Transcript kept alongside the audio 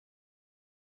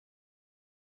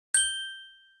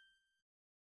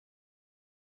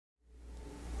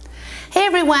Hey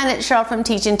everyone, it's Cheryl from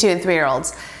Teaching 2 and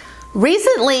 3-year-olds.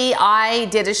 Recently, I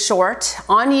did a short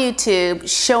on YouTube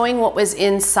showing what was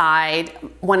inside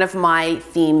one of my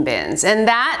theme bins, and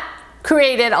that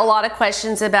created a lot of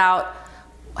questions about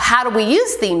how do we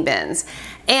use theme bins.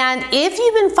 And if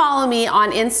you've been following me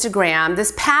on Instagram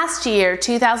this past year,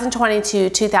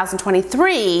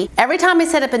 2022-2023, every time I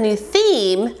set up a new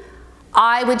theme,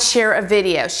 I would share a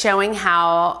video showing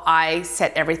how I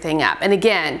set everything up. And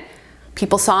again,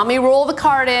 people saw me roll the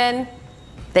card in,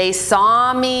 they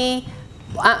saw me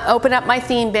open up my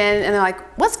theme bin, and they're like,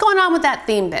 what's going on with that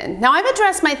theme bin? Now, I've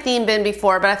addressed my theme bin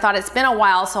before, but I thought it's been a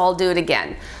while, so I'll do it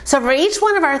again. So for each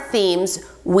one of our themes,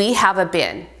 we have a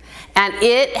bin, and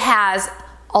it has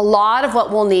a lot of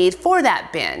what we'll need for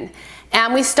that bin.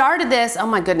 And we started this, oh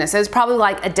my goodness, it was probably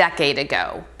like a decade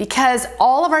ago, because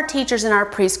all of our teachers in our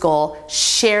preschool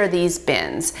share these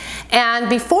bins. And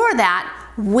before that,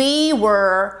 we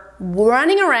were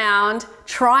running around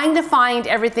trying to find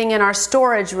everything in our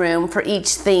storage room for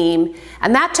each theme,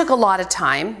 and that took a lot of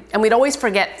time, and we'd always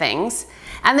forget things.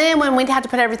 And then when we'd have to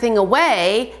put everything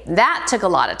away, that took a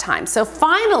lot of time. So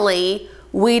finally,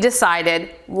 we decided,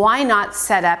 why not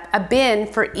set up a bin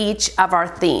for each of our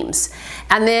themes?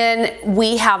 And then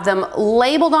we have them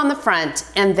labeled on the front,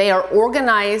 and they are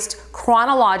organized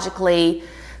chronologically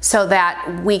so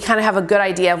that we kind of have a good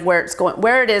idea of where it's going,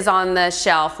 where it is on the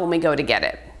shelf when we go to get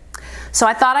it. So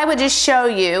I thought I would just show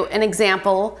you an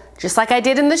example, just like I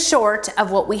did in the short, of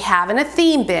what we have in a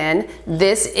theme bin.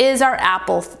 This is our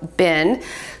apple bin.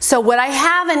 So what I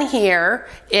have in here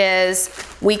is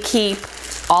we keep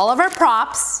all of our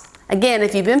props. Again,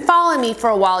 if you've been following me for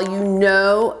a while, you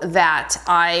know that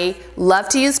I love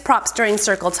to use props during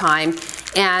circle time,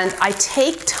 and I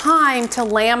take time to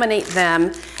laminate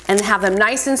them and have them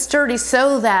nice and sturdy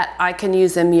so that I can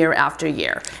use them year after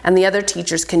year, and the other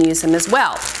teachers can use them as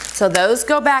well. So those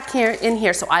go back here in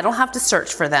here so I don't have to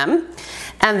search for them.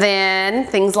 And then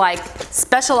things like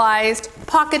specialized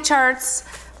pocket charts,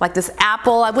 like this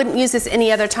apple. I wouldn't use this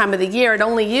any other time of the year. I'd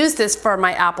only use this for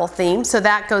my apple theme, so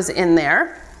that goes in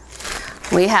there.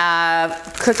 We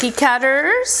have cookie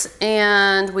cutters,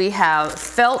 and we have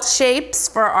felt shapes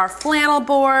for our flannel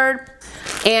board,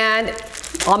 and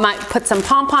I might put some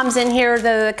pom-poms in here,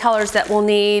 the colors that we'll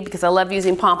need, because I love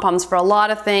using pom-poms for a lot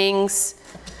of things.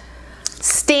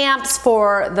 Stamps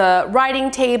for the writing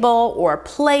table or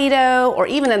Play-Doh, or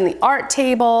even in the art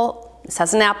table. This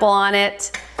has an apple on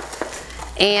it.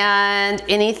 And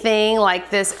anything like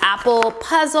this apple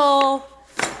puzzle,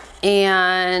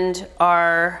 and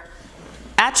our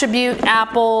attribute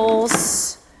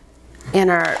apples, and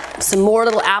some more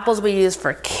little apples we use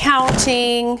for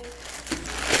counting.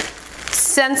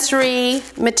 Sensory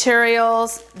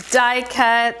materials, die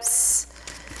cuts.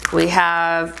 We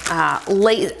have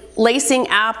lacing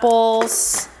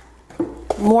apples,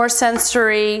 more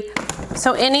sensory.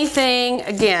 So anything,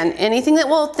 again, anything that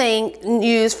we'll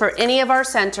use for any of our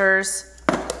centers,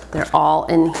 they're all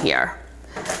in here.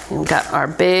 We've got our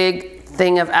big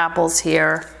thing of apples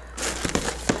here.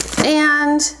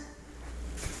 And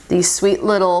these sweet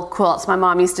little quilts. My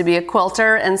mom used to be a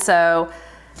quilter, and so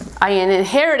I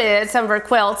inherited some of her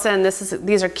quilts, and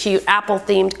these are cute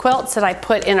apple-themed quilts that I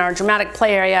put in our dramatic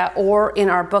play area or in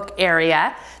our book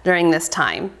area during this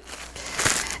time.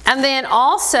 And then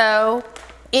also,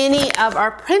 any of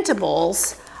our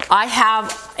printables, I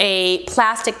have a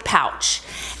plastic pouch,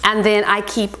 and then I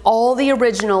keep all the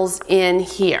originals in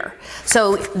here.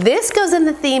 So this goes in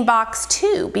the theme box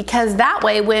too, because that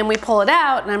way when we pull it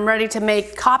out and I'm ready to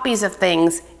make copies of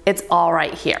things, it's all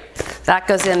right here. That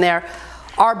goes in there.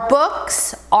 Our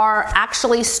books are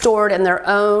actually stored in their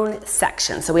own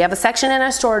section. So we have a section in our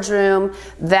storage room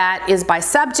that is by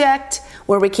subject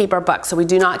where we keep our books. So we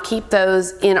do not keep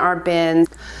those in our bin.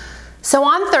 So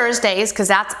on Thursdays, because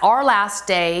that's our last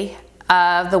day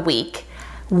of the week,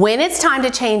 when it's time to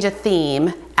change a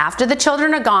theme, after the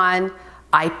children are gone,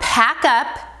 I pack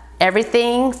up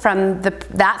everything from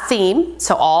that theme.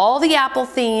 So all the apple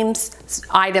themes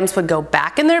items would go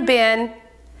back in their bin.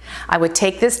 I would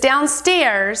take this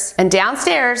downstairs, and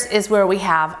downstairs is where we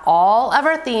have all of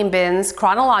our theme bins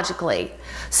chronologically.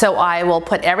 So I will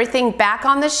put everything back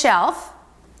on the shelf,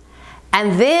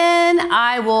 and then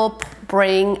I will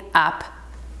bring up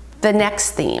the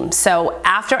next theme. So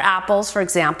after apples, for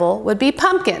example, would be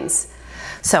pumpkins.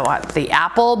 So the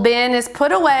apple bin is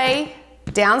put away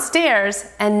downstairs,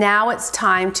 and now it's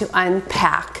time to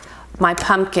unpack my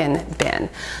pumpkin bin.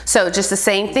 So just the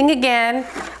same thing again.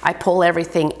 I pull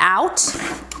everything out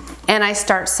and I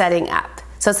start setting up.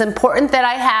 So it's important that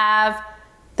I have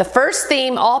the first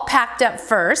theme all packed up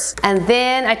first, and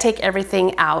then I take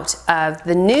everything out of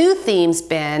the new themes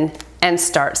bin and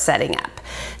start setting up.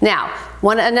 Now,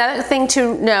 another thing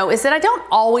to know is that I don't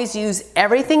always use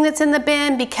everything that's in the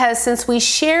bin, because since we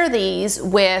share these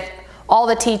with all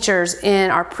the teachers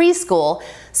in our preschool,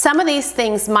 some of these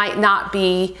things might not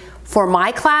be for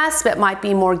my class, but might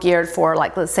be more geared for,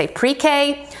 like, let's say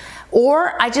pre-K,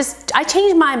 or I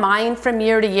change my mind from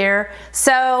year to year,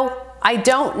 so I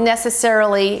don't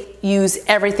necessarily use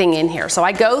everything in here. So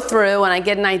I go through and I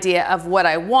get an idea of what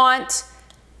I want,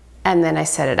 and then I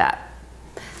set it up.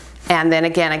 And then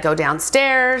again, I go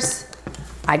downstairs,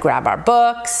 I grab our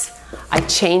books, I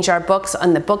change our books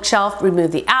on the bookshelf,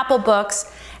 remove the apple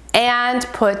books, and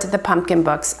put the pumpkin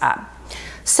books up.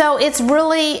 So it's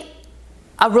really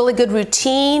a really good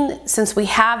routine since we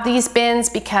have these bins,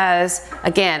 because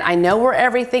again, I know where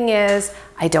everything is.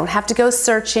 I don't have to go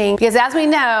searching, because as we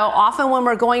know, often when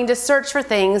we're going to search for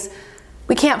things,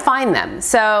 we can't find them.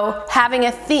 So having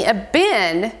a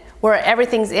bin where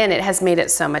everything's in it has made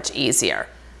it so much easier.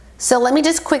 So let me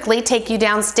just quickly take you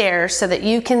downstairs so that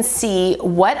you can see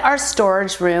what our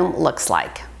storage room looks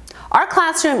like. Our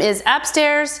classroom is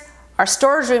upstairs, our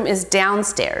storage room is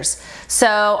downstairs.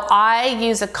 So I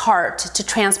use a cart to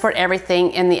transport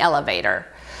everything in the elevator.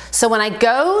 So when I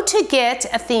go to get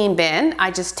a theme bin,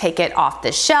 I just take it off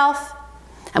the shelf,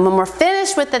 and when we're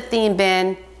finished with the theme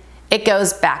bin, it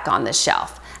goes back on the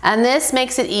shelf. And this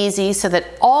makes it easy so that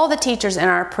all the teachers in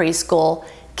our preschool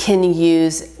can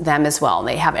use them as well.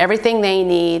 They have everything they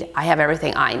need, I have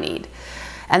everything I need.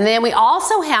 And then we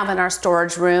also have in our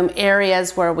storage room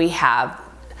areas where we have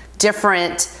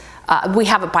different, we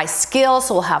have it by skill,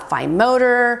 so we'll have fine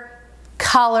motor,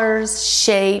 colors,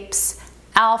 shapes,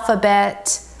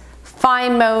 alphabet,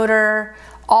 fine motor,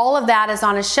 all of that is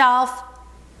on a shelf.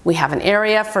 We have an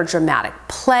area for dramatic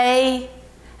play.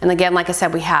 And again, like I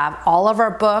said, we have all of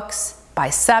our books by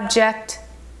subject.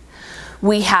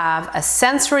 We have a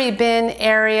sensory bin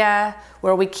area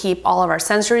where we keep all of our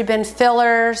sensory bin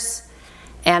fillers.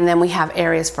 And then we have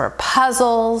areas for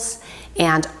puzzles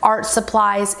and art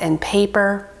supplies and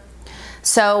paper.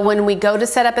 So when we go to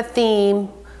set up a theme,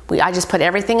 I just put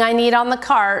everything I need on the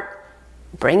cart,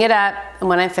 bring it up, and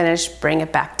when I finish, bring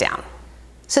it back down.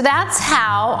 So that's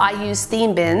how I use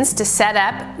theme bins to set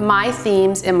up my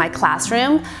themes in my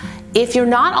classroom. If you're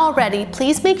not already,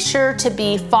 please make sure to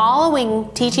be following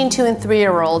Teaching 2 and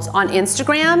 3-year-olds on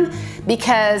Instagram,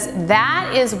 because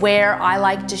that is where I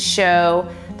like to show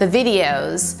the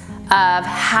videos of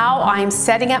how I'm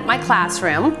setting up my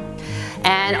classroom.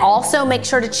 And also make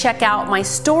sure to check out my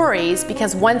stories,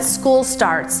 because once school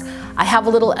starts, I have a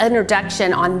little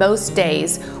introduction on most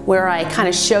days where I kind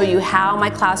of show you how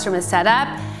my classroom is set up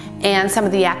and some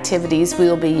of the activities we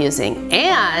will be using.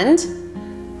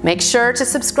 And make sure to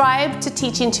subscribe to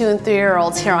Teaching 2 and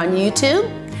 3-year-olds here on YouTube,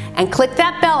 and click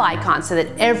that bell icon so that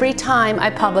every time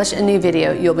I publish a new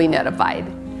video, you'll be notified.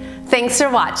 Thanks for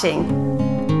watching.